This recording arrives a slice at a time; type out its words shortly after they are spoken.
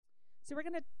So we're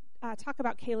going to talk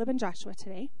about Caleb and Joshua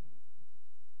today.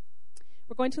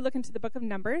 We're going to look into the book of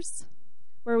Numbers,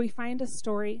 where we find a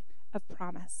story of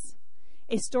promise,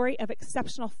 a story of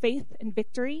exceptional faith and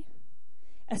victory,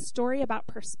 a story about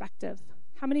perspective.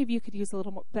 How many of you could use a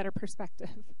little better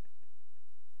perspective?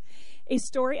 A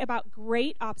story about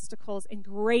great obstacles and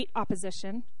great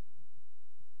opposition,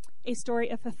 a story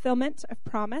of fulfillment of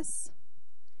promise,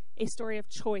 a story of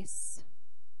choice.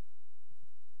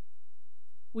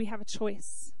 We have a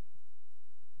choice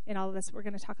in all of this. We're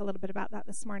going to talk a little bit about that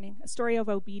this morning. A story of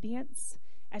obedience.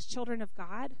 As children of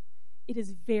God, it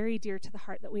is very dear to the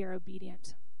heart that we are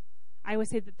obedient. I always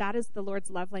say that that is the Lord's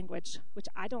love language, which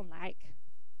I don't like.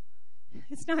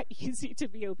 It's not easy to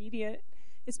be obedient,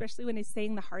 especially when he's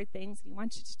saying the hard things and he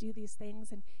wants you to do these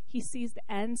things and he sees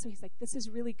the end, so he's like, this is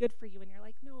really good for you, and you're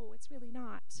like, no, it's really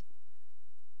not.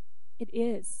 It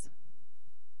is.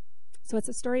 So it's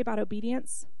a story about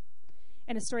obedience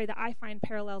and a story that I find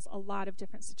parallels a lot of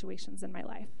different situations in my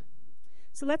life.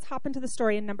 So let's hop into the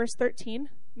story in Numbers 13.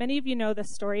 Many of you know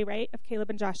this story, right, of Caleb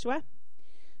and Joshua.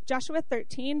 Joshua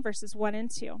 13, verses 1 and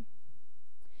 2.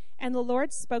 And the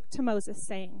Lord spoke to Moses,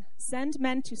 saying, Send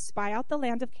men to spy out the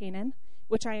land of Canaan,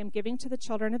 which I am giving to the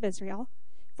children of Israel.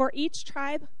 For each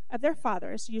tribe of their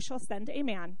fathers you shall send a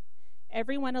man,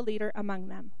 every one a leader among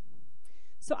them.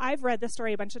 So I've read this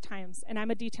story a bunch of times, and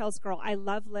I'm a details girl. I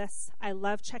love lists. I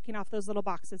love checking off those little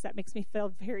boxes. That makes me feel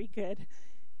very good.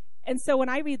 And so when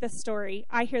I read this story,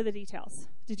 I hear the details.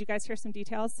 Did you guys hear some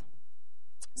details?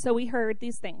 So we heard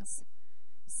these things.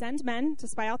 Send men to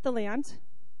spy out the land.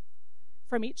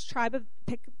 From each tribe,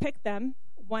 pick them,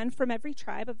 one from every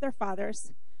tribe of their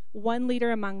fathers, one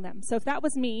leader among them. So if that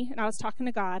was me and I was talking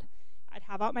to God, I'd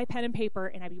have out my pen and paper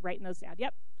and I'd be writing those down.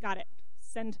 Yep, got it.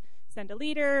 Send a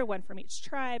leader, one from each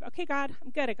tribe. Okay, God,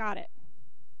 I'm good, I got it.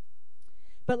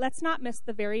 But let's not miss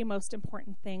the very most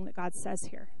important thing that God says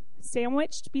here.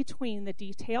 Sandwiched between the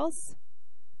details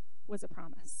was a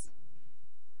promise.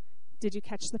 Did you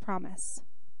catch the promise?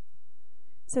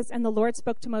 It says, and the Lord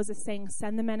spoke to Moses, saying,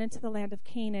 Send the men into the land of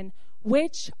Canaan,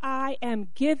 which I am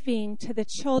giving to the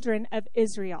children of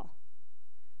Israel.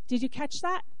 Did you catch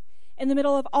that? In the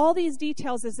middle of all these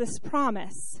details is this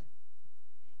promise.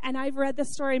 And I've read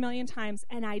this story a million times,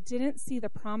 and I didn't see the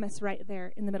promise right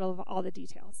there in the middle of all the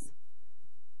details.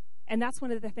 And that's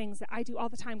one of the things that I do all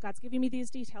the time. God's giving me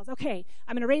these details. Okay,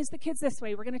 I'm going to raise the kids this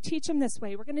way. We're going to teach them this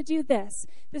way. We're going to do this.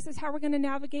 This is how we're going to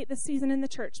navigate this season in the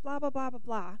church, blah, blah, blah, blah,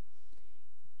 blah.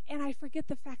 And I forget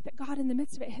the fact that God in the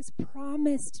midst of it has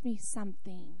promised me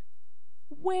something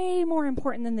way more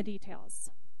important than the details.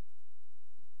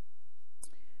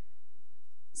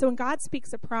 So when God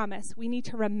speaks a promise, we need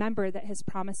to remember that his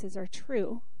promises are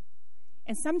true.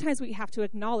 And sometimes we have to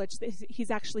acknowledge that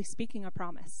he's actually speaking a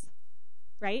promise,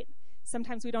 right?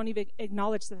 Sometimes we don't even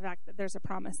acknowledge the fact that there's a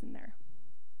promise in there.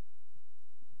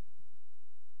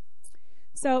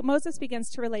 So Moses begins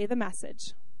to relay the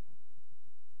message.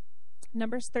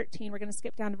 Numbers 13, we're going to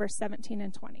skip down to verse 17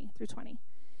 and 20 through 20.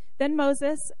 Then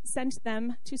Moses sent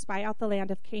them to spy out the land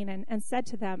of Canaan and said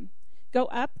to them, Go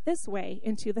up this way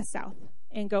into the south,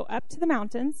 and go up to the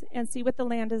mountains and see what the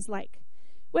land is like,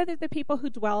 whether the people who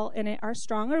dwell in it are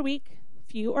strong or weak,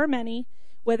 few or many,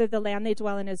 whether the land they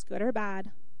dwell in is good or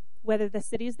bad, whether the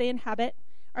cities they inhabit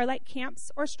are like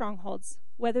camps or strongholds,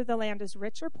 whether the land is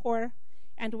rich or poor,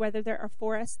 and whether there are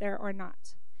forests there or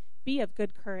not. Be of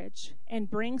good courage, and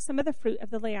bring some of the fruit of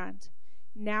the land.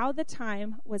 Now the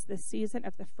time was the season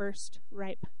of the first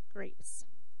ripe grapes.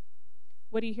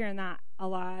 What do you hear in that? A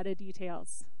lot of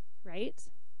details, right?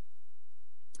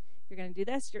 You're going to do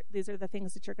this. These are the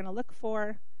things that you're going to look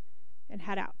for and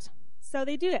head out. So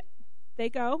they do it. They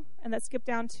go, and let's skip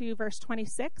down to verse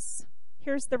 26.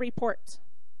 Here's the report.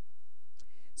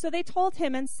 So they told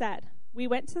him and said, We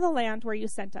went to the land where you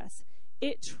sent us.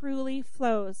 It truly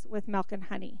flows with milk and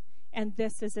honey, and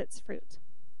this is its fruit.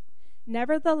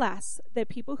 Nevertheless, the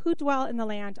people who dwell in the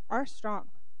land are strong.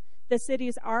 The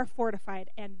cities are fortified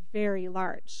and very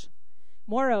large.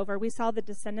 Moreover, we saw the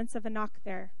descendants of Anak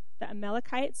there. The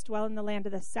Amalekites dwell in the land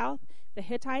of the south. The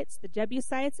Hittites, the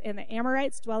Jebusites, and the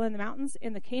Amorites dwell in the mountains,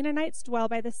 and the Canaanites dwell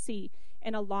by the sea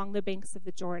and along the banks of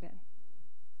the Jordan.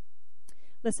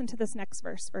 Listen to this next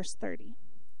verse, verse 30.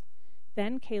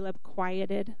 Then Caleb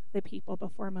quieted the people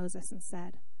before Moses and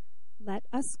said, Let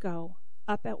us go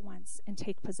up at once and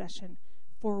take possession,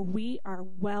 for we are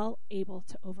well able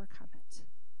to overcome it.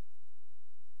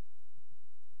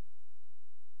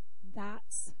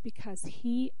 That's because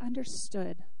he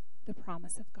understood the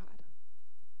promise of God.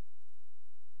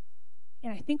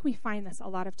 And I think we find this a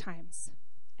lot of times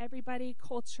everybody,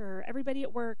 culture, everybody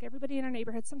at work, everybody in our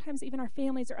neighborhood, sometimes even our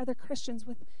families or other Christians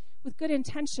with good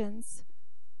intentions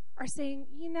are saying,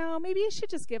 maybe you should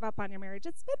just give up on your marriage.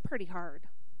 It's been pretty hard.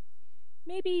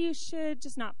 Maybe you should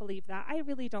just not believe that. I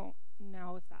really don't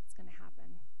know if that's going to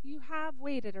happen. You have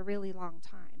waited a really long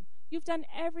time. You've done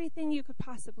everything you could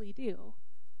possibly do,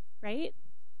 right?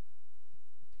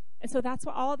 And so that's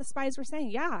what all the spies were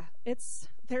saying. Yeah,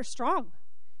 they're strong.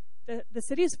 The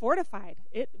city is fortified.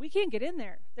 We can't get in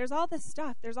there. There's all this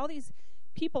stuff. There's all these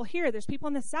people here. There's people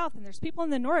in the south, and there's people in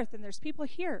the north, and there's people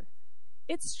here.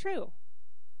 It's true.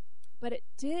 But it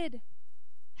did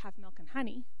have milk and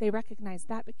honey. They recognized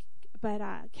that. But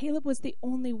Caleb was the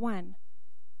only one.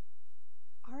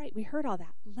 All right, we heard all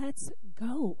that. Let's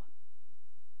go.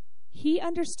 He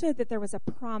understood that there was a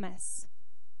promise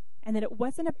and that it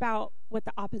wasn't about what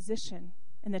the opposition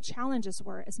and the challenges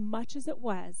were as much as it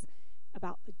was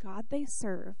about the God they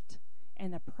served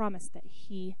and the promise that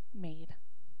he made.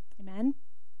 Amen?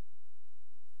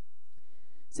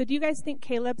 So do you guys think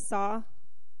Caleb saw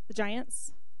the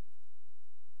giants?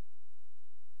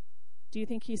 Do you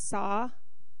think he saw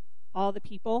all the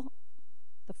people,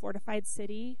 the fortified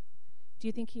city? Do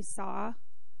you think he saw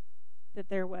that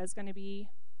there was going to be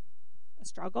a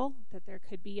struggle, that there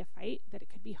could be a fight, that it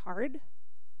could be hard?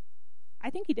 I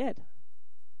think he did.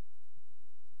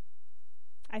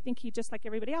 I think he, just like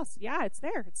everybody else, yeah, it's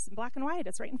there. It's in black and white.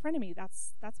 It's right in front of me.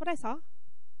 That's what I saw.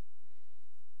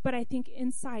 But I think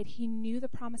inside he knew the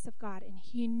promise of God, and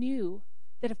he knew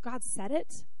that if God said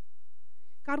it,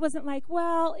 God wasn't like,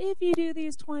 well, if you do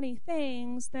these 20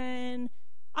 things, then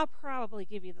I'll probably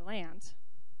give you the land.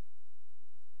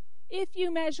 If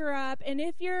you measure up, and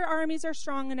if your armies are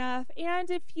strong enough, and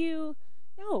if you...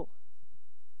 No.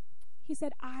 He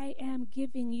said, I am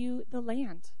giving you the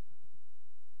land.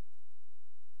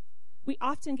 We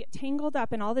often get tangled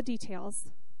up in all the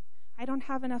details. I don't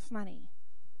have enough money.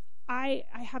 I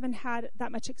haven't had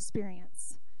that much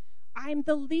experience. I'm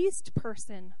the least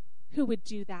person who would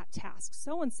do that task.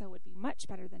 So-and-so would be much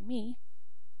better than me.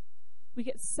 We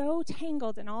get so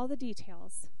tangled in all the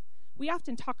details. We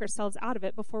often talk ourselves out of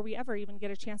it before we ever even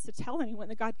get a chance to tell anyone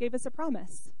that God gave us a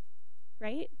promise,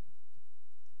 right?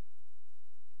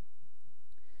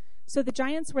 So the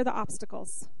giants were the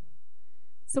obstacles.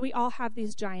 So we all have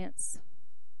these giants.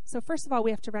 So first of all,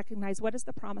 we have to recognize, what is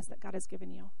the promise that God has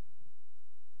given you?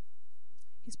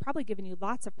 He's probably given you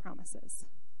lots of promises.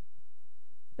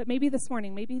 But maybe this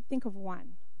morning, maybe think of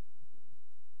one.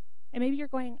 And maybe you're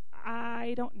going,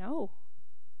 I don't know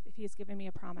if he's given me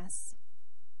a promise.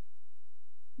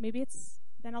 Maybe it's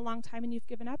been a long time and you've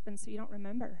given up, and so you don't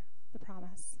remember the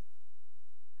promise.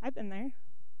 I've been there.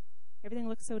 Everything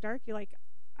looks so dark. You're like,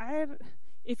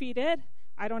 if he did,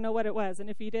 I don't know what it was. And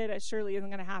if he did, it surely isn't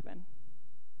going to happen.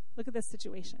 Look at this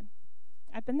situation.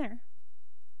 I've been there.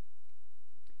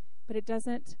 But it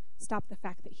doesn't stop the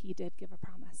fact that he did give a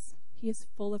promise. He is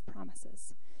full of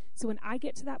promises. So when I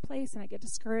get to that place and I get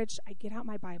discouraged, I get out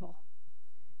my Bible.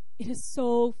 It is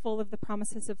so full of the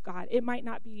promises of God. It might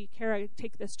not be, Kara,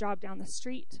 take this job down the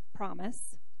street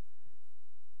promise,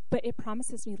 but it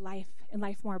promises me life and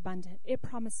life more abundant. It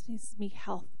promises me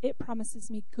health. It promises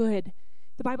me good.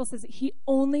 The Bible says that he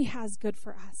only has good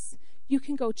for us. You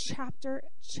can go chapter,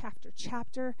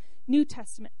 New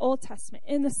Testament, Old Testament,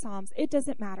 in the Psalms. It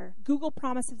doesn't matter. Google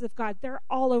promises of God. They're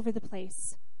all over the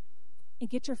place. And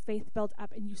get your faith built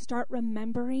up, and you start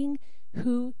remembering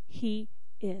who he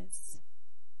is.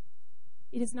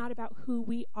 It is not about who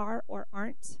we are or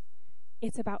aren't.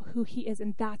 It's about who he is,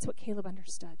 and that's what Caleb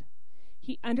understood.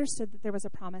 He understood that there was a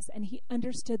promise, and he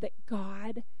understood that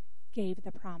God gave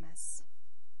the promise.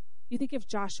 You think if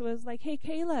Joshua was like, hey,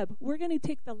 Caleb, we're going to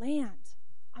take the land.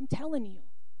 I'm telling you.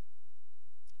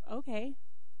 Okay.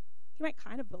 He might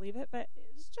kind of believe it, but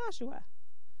it's Joshua,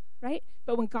 right?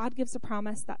 But when God gives a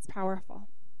promise, that's powerful.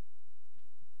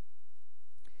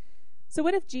 So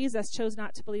what if Jesus chose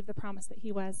not to believe the promise that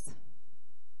he was?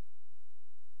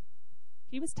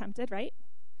 He was tempted, right?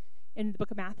 In the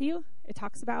book of Matthew, it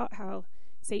talks about how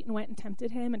Satan went and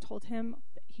tempted him and told him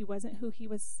that he wasn't who he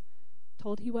was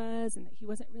told he was, and that he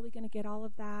wasn't really going to get all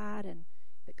of that, and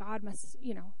that God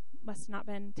must not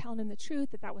been telling him the truth,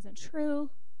 that wasn't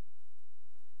true.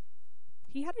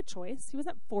 He had a choice. He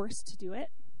wasn't forced to do it.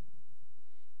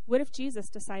 What if Jesus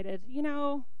decided,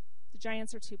 the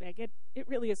giants are too big. It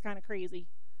really is kind of crazy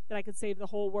that I could save the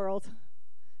whole world.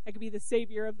 I could be the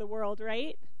savior of the world,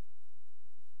 right?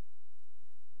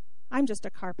 I'm just a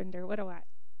carpenter.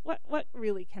 What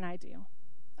really can I do?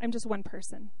 I'm just one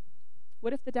person.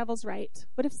 What if the devil's right?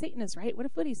 What if Satan is right? What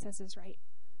if what he says is right?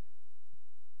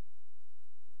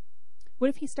 What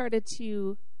if he started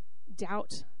to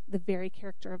doubt the very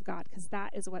character of God, because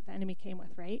that is what the enemy came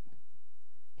with, right?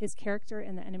 His character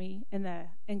and the enemy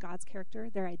and God's character,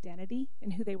 their identity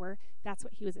and who they were, that's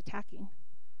what he was attacking.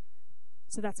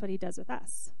 So that's what he does with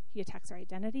us. He attacks our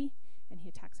identity and he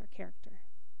attacks our character.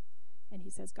 And he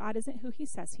says, God isn't who he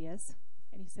says he is.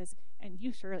 And he says, and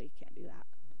you surely can't do that,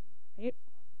 right?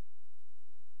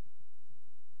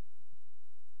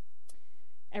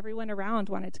 Everyone around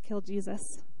wanted to kill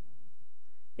Jesus.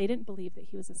 They didn't believe that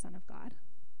he was the Son of God.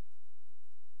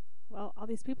 Well, all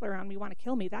these people around me want to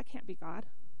kill me. That can't be God.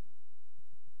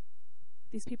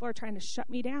 These people are trying to shut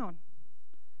me down.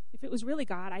 If it was really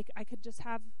God, I could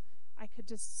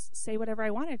just say whatever I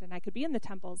wanted, and I could be in the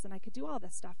temples, and I could do all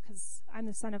this stuff because I'm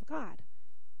the Son of God.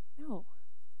 No.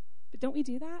 But don't we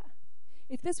do that?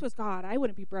 If this was God, I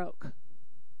wouldn't be broke.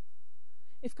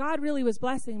 If God really was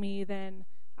blessing me, then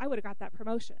I would have got that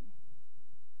promotion.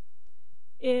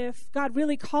 If God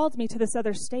really called me to this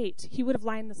other state, he would have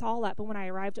lined this all up, and when I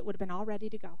arrived, it would have been all ready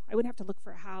to go. I wouldn't have to look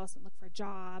for a house and look for a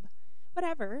job,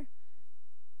 whatever.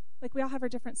 Like, we all have our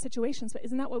different situations, but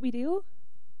isn't that what we do?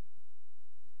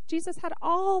 Jesus had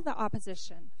all the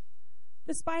opposition.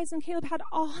 The spies and Caleb had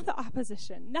all the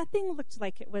opposition. Nothing looked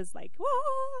like it was like,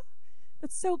 whoa,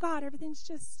 that's so God. Everything's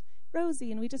just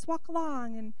rosy, and we just walk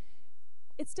along, and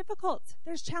it's difficult.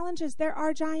 There's challenges. There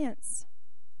are giants.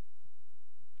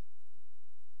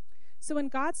 So when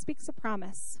God speaks a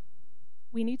promise,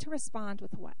 we need to respond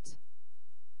with what?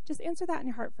 Just answer that in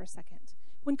your heart for a second.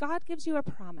 When God gives you a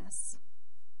promise,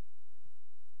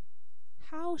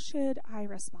 how should I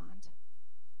respond?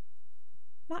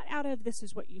 Not out of this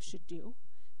is what you should do,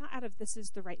 not out of this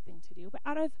is the right thing to do, but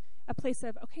out of a place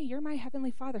of, okay, you're my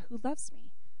heavenly Father who loves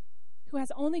me, who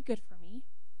has only good for me,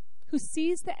 who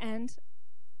sees the end,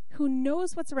 who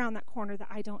knows what's around that corner that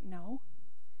I don't know.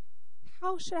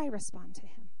 How should I respond to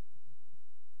him?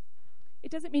 It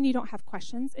doesn't mean you don't have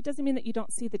questions. It doesn't mean that you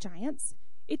don't see the giants.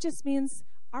 It just means,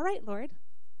 all right, Lord,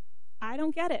 I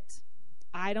don't get it.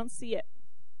 I don't see it,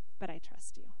 but I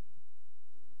trust you.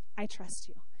 I trust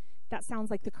you. That sounds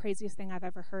like the craziest thing I've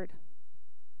ever heard,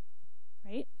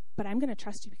 right? But I'm going to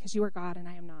trust you because you are God and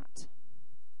I am not.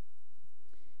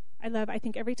 I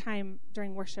think every time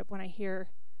during worship when I hear,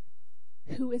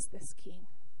 who is this king?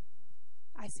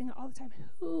 I sing it all the time.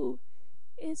 Who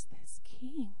is this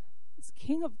king? This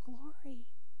King of glory.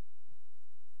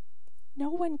 No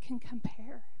one can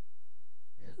compare.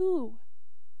 Who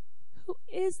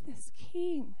is this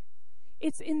king?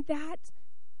 It's in that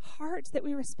heart that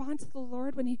we respond to the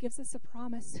Lord when he gives us a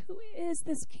promise. Who is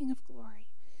this King of glory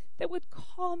that would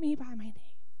call me by my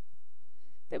name?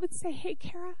 That would say, hey,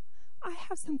 Kara, I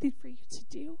have something for you to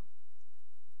do.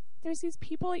 There's these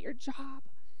people at your job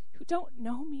who don't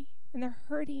know me and they're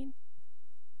hurting.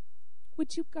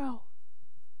 Would you go?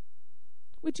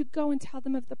 Would you go and tell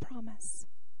them of the promise?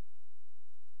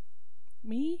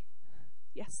 Me?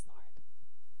 Yes, Lord.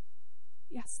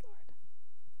 Yes, Lord.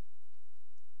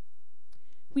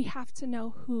 We have to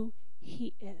know who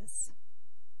he is.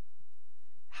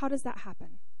 How does that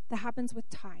happen? That happens with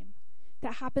time.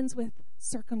 That happens with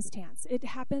circumstance. It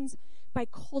happens by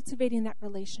cultivating that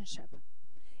relationship.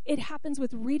 It happens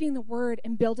with reading the word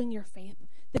and building your faith.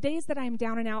 The days that I'm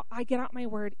down and out, I get out my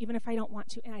word even if I don't want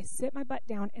to, and I sit my butt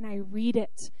down and I read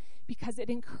it because it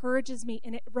encourages me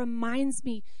and it reminds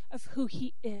me of who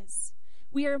he is.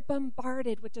 We are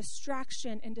bombarded with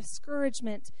distraction and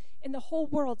discouragement, and the whole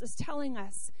world is telling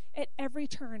us at every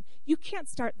turn, you can't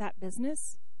start that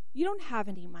business. You don't have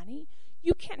any money.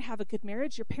 You can't have a good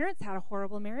marriage. Your parents had a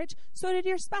horrible marriage. So did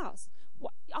your spouse.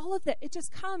 All of that, it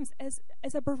just comes as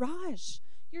a barrage.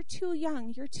 You're too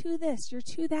young. You're too this. You're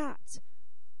too that.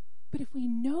 But if we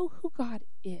know who God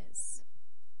is,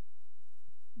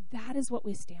 that is what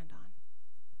we stand on.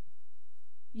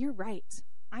 You're right.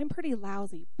 I'm pretty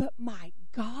lousy, but my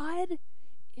God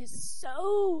is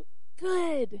so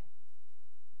good.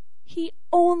 He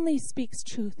only speaks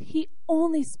truth. He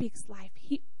only speaks life.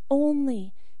 He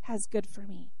only has good for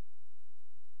me.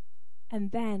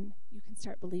 And then you can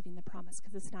start believing the promise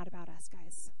because it's not about us,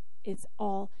 guys. It's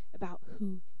all about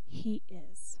who he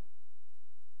is.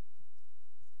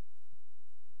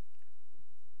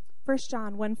 1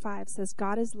 John 1:5 says,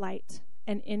 God is light,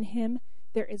 and in him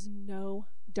there is no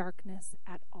darkness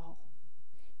at all.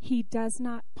 He does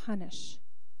not punish.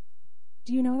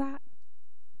 Do you know that?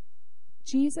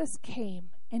 Jesus came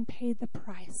and paid the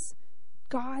price.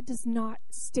 God does not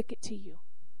stick it to you.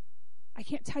 I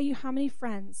can't tell you how many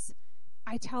friends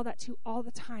I tell that to all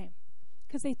the time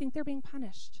because they think they're being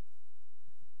punished.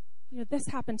 You know, this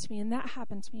happened to me and that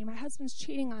happened to me. My husband's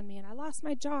cheating on me and I lost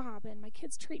my job and my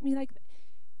kids treat me like...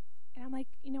 And I'm like,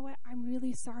 you know what? I'm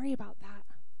really sorry about that.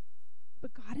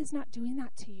 But God is not doing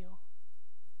that to you.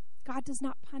 God does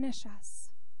not punish us.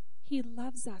 He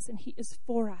loves us and he is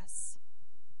for us.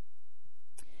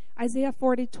 Isaiah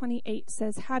 40:28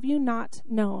 says, have you not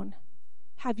known?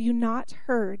 Have you not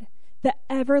heard? The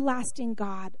everlasting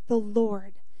God, the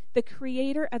Lord, the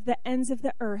creator of the ends of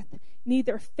the earth,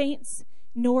 neither faints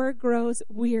nor grows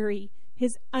weary.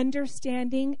 His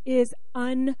understanding is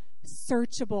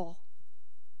unsearchable.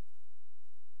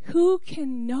 Who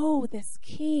can know this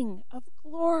King of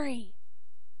glory?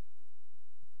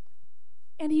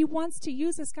 And he wants to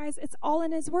use us, guys. It's all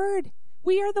in his word.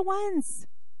 We are the ones.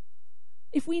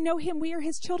 If we know him, we are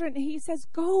his children. And he says,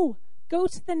 go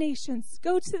to the nations,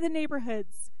 go to the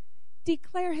neighborhoods,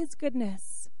 declare his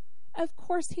goodness. Of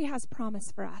course he has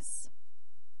promise for us.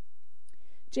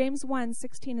 James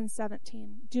 1:16 and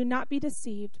 17. Do not be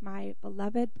deceived, my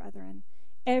beloved brethren.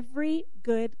 Every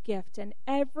good gift and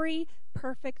every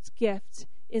perfect gift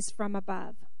is from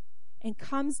above and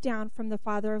comes down from the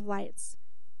Father of lights,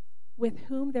 with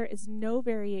whom there is no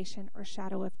variation or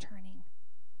shadow of turning.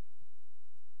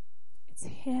 It's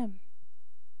him.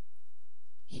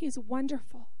 He is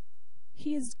wonderful.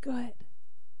 He is good.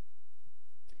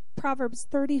 Proverbs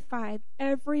 35,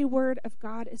 every word of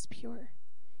God is pure.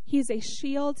 He is a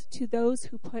shield to those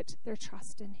who put their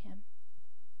trust in him.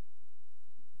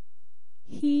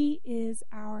 He is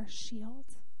our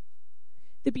shield.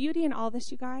 The beauty in all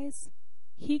this, you guys,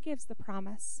 he gives the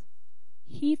promise.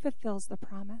 He fulfills the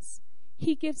promise.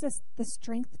 He gives us the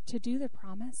strength to do the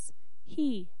promise.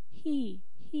 He.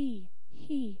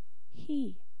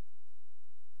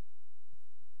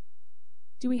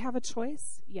 Do we have a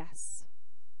choice? Yes.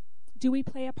 Do we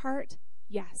play a part?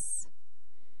 Yes.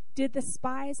 Did the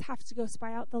spies have to go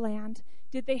spy out the land?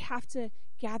 Did they have to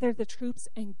gather the troops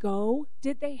and go?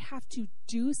 Did they have to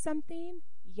do something?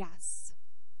 Yes.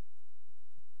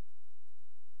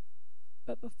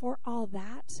 But before all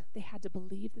that, they had to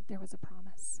believe that there was a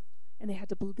promise. And they had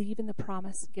to believe in the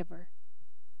promise giver.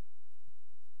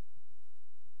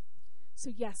 So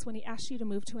yes, when he asks you to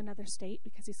move to another state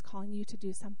because he's calling you to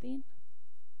do something,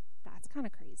 that's kind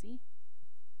of crazy.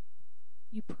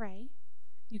 You pray,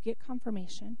 you get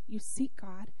confirmation, you seek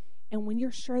God, and when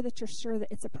you're sure that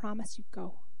it's a promise, you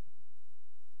go.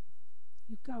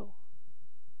 You go.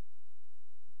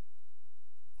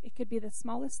 It could be the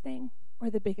smallest thing or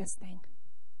the biggest thing.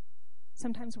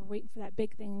 Sometimes we're waiting for that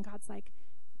big thing, and God's like,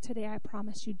 today I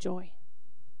promise you joy.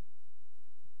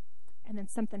 And then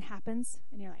something happens,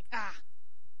 and you're like,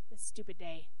 this stupid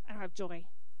day, I don't have joy.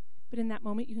 But in that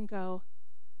moment, you can go,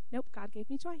 nope, God gave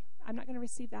me joy. I'm not going to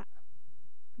receive that.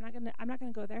 I'm not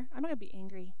going to go there. I'm not going to be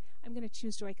angry. I'm going to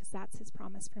choose joy because that's his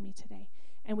promise for me today.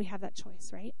 And we have that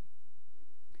choice, right?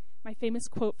 My famous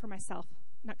quote for myself,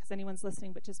 not because anyone's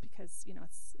listening, but just because,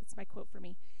 it's my quote for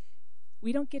me.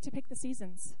 We don't get to pick the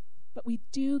seasons, but we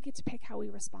do get to pick how we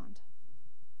respond.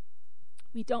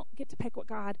 We don't get to pick what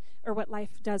God or what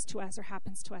life does to us or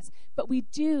happens to us, but we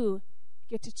do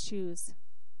get to choose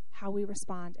how we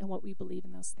respond and what we believe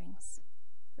in those things,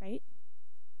 right?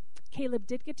 Caleb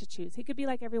did get to choose. He could be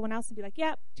like everyone else and be like,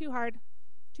 yep, too hard,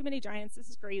 too many giants, this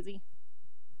is crazy.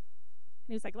 And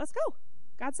he was like, let's go.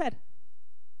 God said,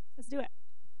 let's do it.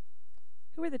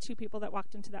 Who were the two people that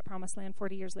walked into that promised land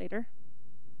 40 years later?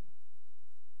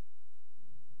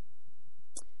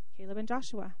 Caleb and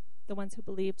Joshua, the ones who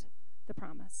believed the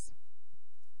promise.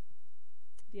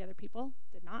 The other people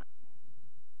did not.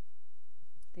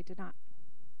 They did not.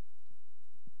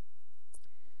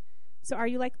 So are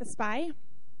you like the spy?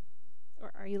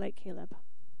 Or are you like Caleb?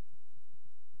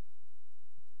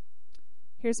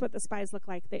 Here's what the spies look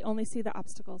like. They only see the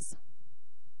obstacles.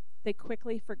 They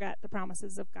quickly forget the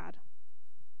promises of God.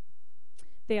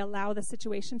 They allow the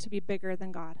situation to be bigger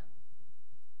than God.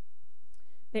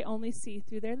 They only see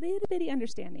through their little bitty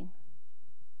understanding.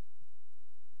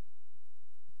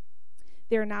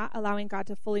 They're not allowing God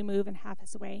to fully move and have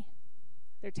his way.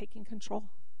 They're taking control,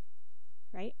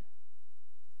 right?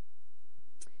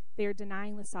 They are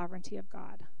denying the sovereignty of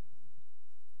God.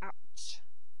 Ouch.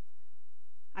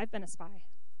 I've been a spy.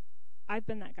 I've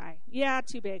been that guy. Yeah,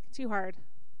 too big, too hard.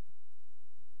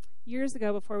 Years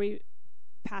ago, before we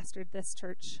pastored this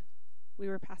church, we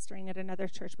were pastoring at another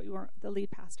church, but we weren't the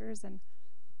lead pastors, and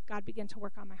God began to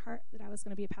work on my heart that I was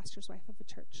going to be a pastor's wife of a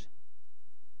church.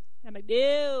 And I'm like,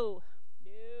 no,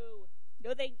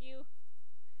 thank you.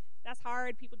 That's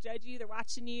hard. People judge you. They're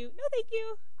watching you. No, thank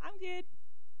you. I'm good.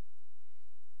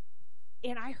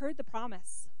 And I heard the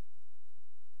promise.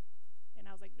 And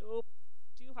I was like, nope,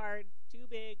 too hard, too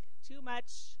big, too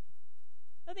much.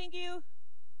 No, thank you.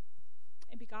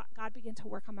 And God began to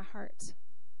work on my heart.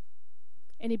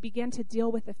 And he began to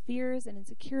deal with the fears and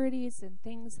insecurities and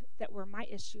things that were my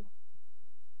issue.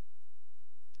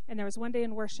 And there was one day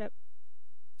in worship,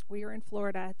 we were in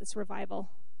Florida at this revival,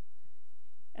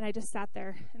 and I just sat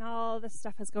there, and all this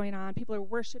stuff is going on. People are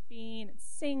worshiping and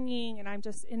singing, and I'm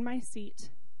just in my seat,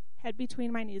 head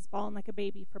between my knees, bawling like a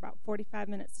baby for about 45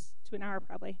 minutes to an hour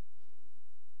probably.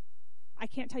 I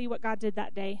can't tell you what God did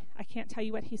that day. I can't tell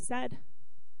you what he said.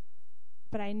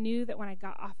 But I knew that when I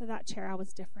got off of that chair, I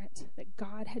was different, that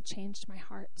God had changed my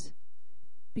heart,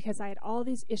 because I had all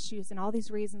these issues and all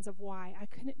these reasons of why I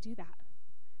couldn't do that.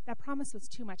 That promise was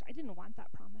too much. I didn't want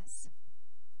that promise.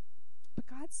 But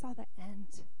God saw the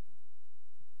end.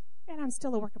 And I'm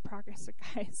still a work in progress,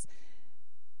 guys.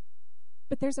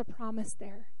 But there's a promise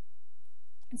there.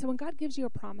 And so when God gives you a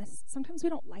promise, sometimes we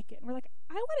don't like it. And we're like,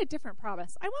 I want a different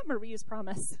promise. I want Marie's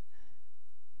promise.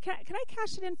 Can I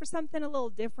cash it in for something a little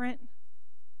different?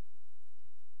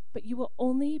 But you will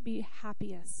only be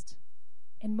happiest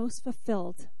and most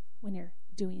fulfilled when you're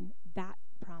doing that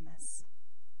promise.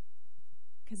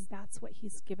 Because that's what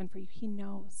he's given for you. He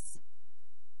knows.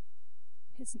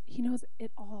 He knows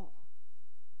it all.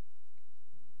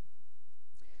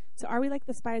 So are we like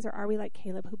the spies, or are we like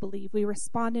Caleb who believe? We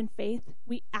respond in faith.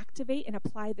 We activate and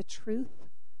apply the truth.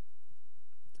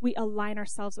 We align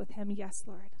ourselves with him. Yes,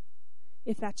 Lord.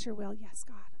 If that's your will, yes,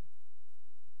 God.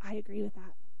 I agree with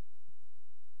that.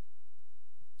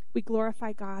 We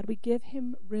glorify God. We give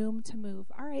him room to move.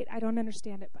 All right, I don't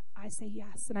understand it, but I say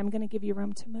yes, and I'm going to give you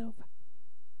room to move.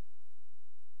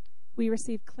 We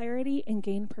receive clarity and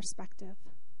gain perspective.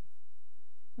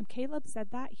 When Caleb said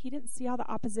that, he didn't see all the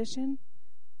opposition,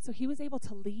 so he was able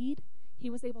to lead. He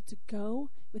was able to go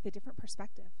with a different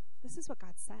perspective. This is what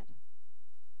God said.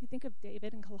 You think of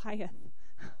David and Goliath.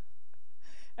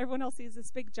 Everyone else sees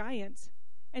this big giant,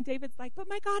 and David's like, but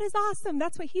my God is awesome.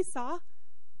 That's what he saw.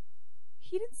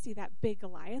 He didn't see that big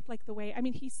Goliath like the way,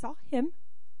 he saw him,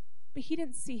 but he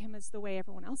didn't see him as the way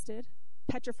everyone else did.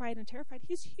 Petrified and terrified.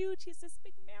 He's huge. He's this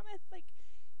big mammoth.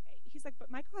 He's like,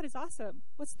 but my God is awesome.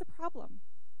 What's the problem?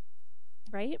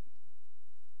 Right?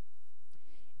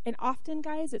 And often,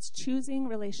 guys, it's choosing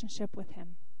relationship with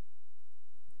him.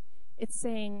 It's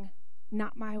saying,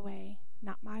 not my way,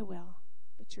 not my will,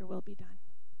 but your will be done.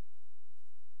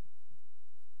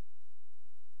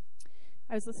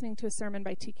 I was listening to a sermon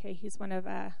by TK. He's one of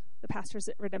the pastors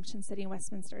at Redemption City in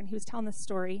Westminster, and he was telling this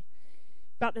story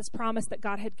about this promise that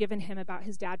God had given him about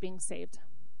his dad being saved.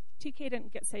 TK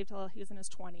didn't get saved till he was in his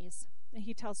 20s, and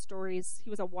he tells stories. He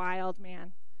was a wild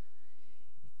man.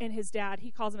 And his dad,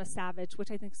 he calls him a savage, which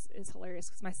I think is hilarious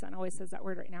because my son always says that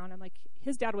word right now. And I'm like,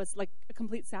 his dad was like a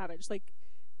complete savage, like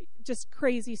just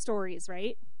crazy stories,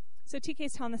 right? So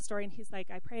TK's telling the story, and he's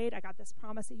like, I prayed. I got this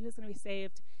promise that he was going to be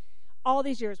saved. All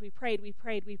these years we prayed.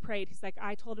 He's like,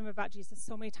 I told him about Jesus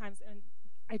so many times, and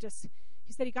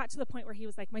he said he got to the point where he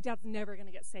was like, my dad's never going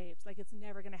to get saved. Like, it's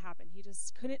never going to happen. He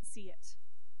just couldn't see it.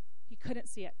 He couldn't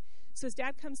see it. So his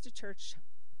dad comes to church.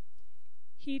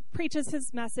 He preaches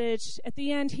his message. At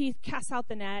the end, he casts out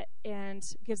the net and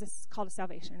gives us call to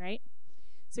salvation, right?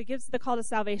 So he gives the call to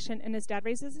salvation, and his dad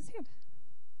raises his hand.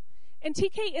 And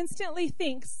TK instantly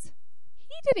thinks,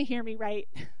 he didn't hear me right.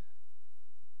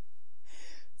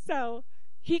 So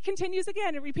he continues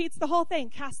again and repeats the whole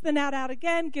thing, casts the net out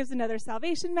again, gives another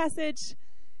salvation message,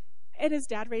 and his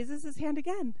dad raises his hand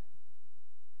again.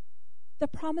 The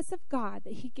promise of God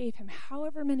that he gave him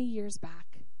however many years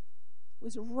back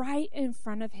was right in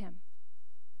front of him.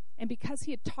 And because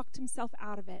he had talked himself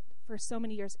out of it for so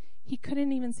many years, he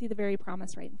couldn't even see the very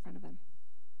promise right in front of him.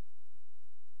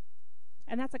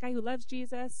 And that's a guy who loves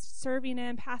Jesus, serving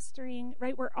him, pastoring,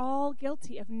 right? We're all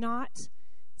guilty of not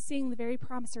seeing the very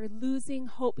promise or losing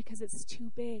hope because it's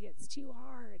too big, it's too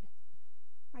hard.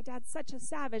 My dad's such a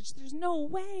savage, there's no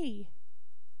way.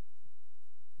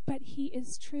 But he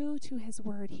is true to his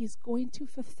word. He's going to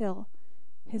fulfill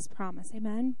his promise.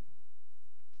 Amen?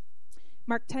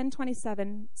 Mark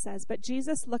 10:27 says, but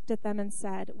Jesus looked at them and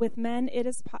said, with men it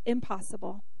is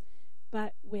impossible,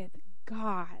 but with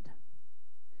God,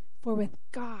 for with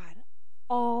God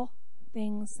all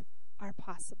things are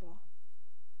possible.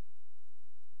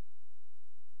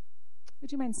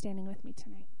 Would you mind standing with me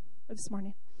tonight, or this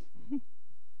morning?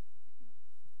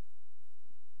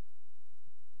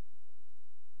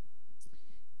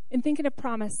 In thinking of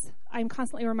promise, I'm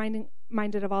constantly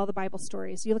reminded of all the Bible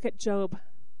stories. You look at Job.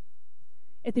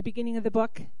 At the beginning of the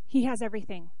book, he has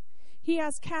everything. He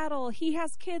has cattle. He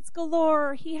has kids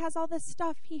galore. He has all this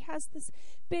stuff. He has this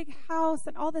big house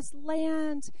and all this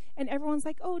land. And everyone's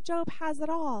like, oh, Job has it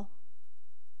all.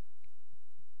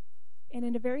 And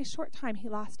in a very short time, he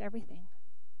lost everything.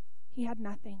 He had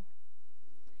nothing.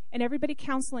 And everybody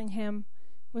counseling him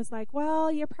was like,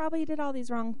 well, you probably did all these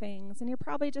wrong things, and you're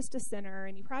probably just a sinner,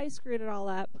 and you probably screwed it all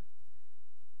up.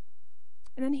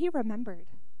 And then he remembered.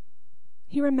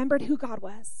 He remembered who God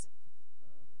was.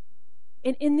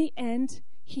 And in the end,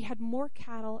 he had more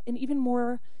cattle and even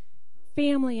more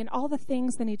family and all the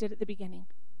things than he did at the beginning,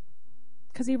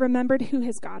 because he remembered who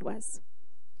his God was.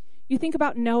 You think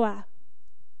about Noah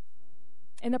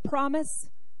and the promise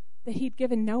that he'd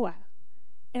given Noah.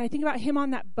 And I think about him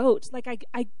on that boat. Like,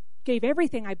 I gave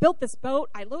everything. I built this boat.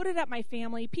 I loaded up my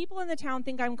family. People in the town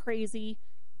think I'm crazy.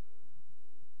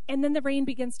 And then the rain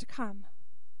begins to come.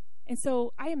 And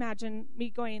so I imagine me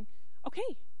going,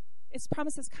 okay, his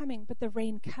promise is coming, but the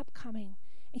rain kept coming.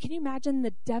 And can you imagine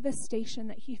the devastation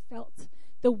that he felt?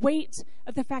 The weight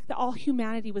of the fact that all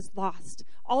humanity was lost.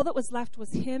 All that was left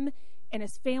was him and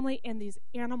his family and these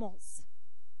animals.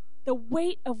 The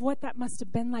weight of what that must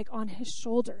have been like on his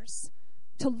shoulders.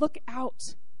 To look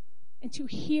out and to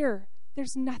hear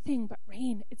there's nothing but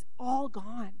rain. It's all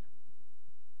gone.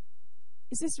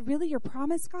 Is this really your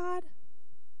promise, God?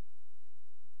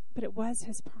 But it was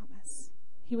his promise.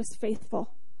 He was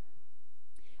faithful.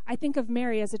 I think of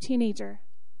Mary as a teenager.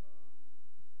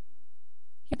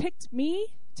 He picked me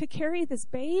to carry this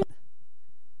babe.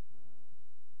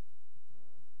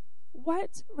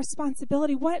 What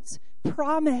responsibility, what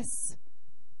promise.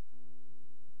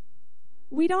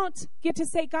 We don't get to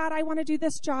say, God, I want to do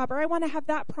this job, or I want to have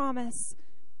that promise.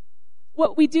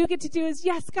 What we do get to do is,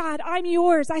 yes, God, I'm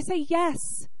yours. I say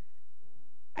yes.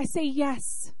 I say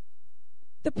yes.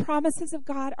 The promises of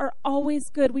God are always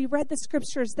good. We read the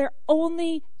scriptures. They're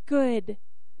only good.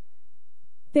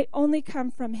 They only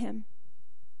come from him.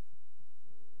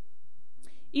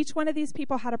 Each one of these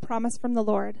people had a promise from the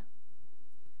Lord.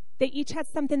 They each had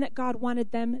something that God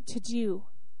wanted them to do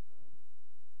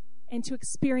and to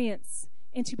experience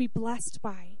and to be blessed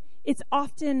by. It's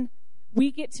often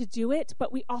we get to do it,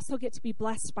 but we also get to be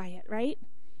blessed by it, right?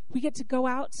 We get to go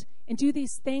out and do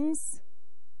these things,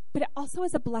 but it also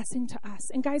is a blessing to us.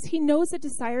 And guys, he knows the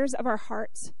desires of our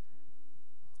heart.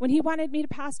 When he wanted me to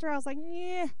pastor, I was like,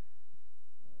 yeah.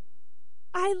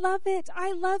 I love it.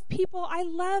 I love people. I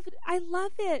love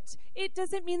it. It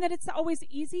doesn't mean that it's always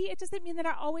easy. It doesn't mean that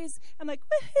I'm like,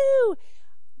 woohoo.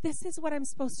 This is what I'm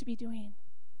supposed to be doing.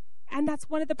 And that's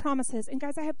one of the promises. And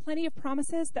guys, I have plenty of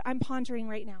promises that I'm pondering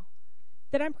right now,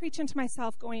 that I'm preaching to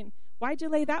myself going, why'd you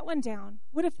lay that one down?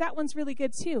 What if that one's really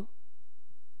good too?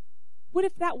 What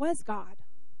if that was God?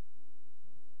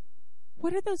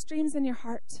 What are those dreams in your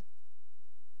heart?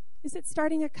 Is it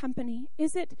starting a company?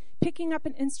 Is it picking up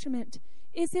an instrument?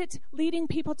 Is it leading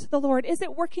people to the Lord? Is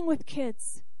it working with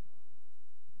kids?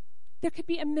 There could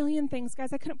be a million things,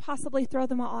 guys. I couldn't possibly throw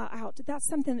them all out. That's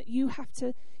something that you have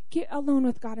to get alone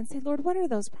with God and say, Lord, what are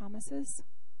those promises?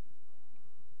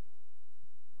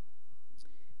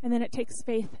 And then it takes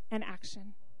faith and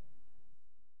action.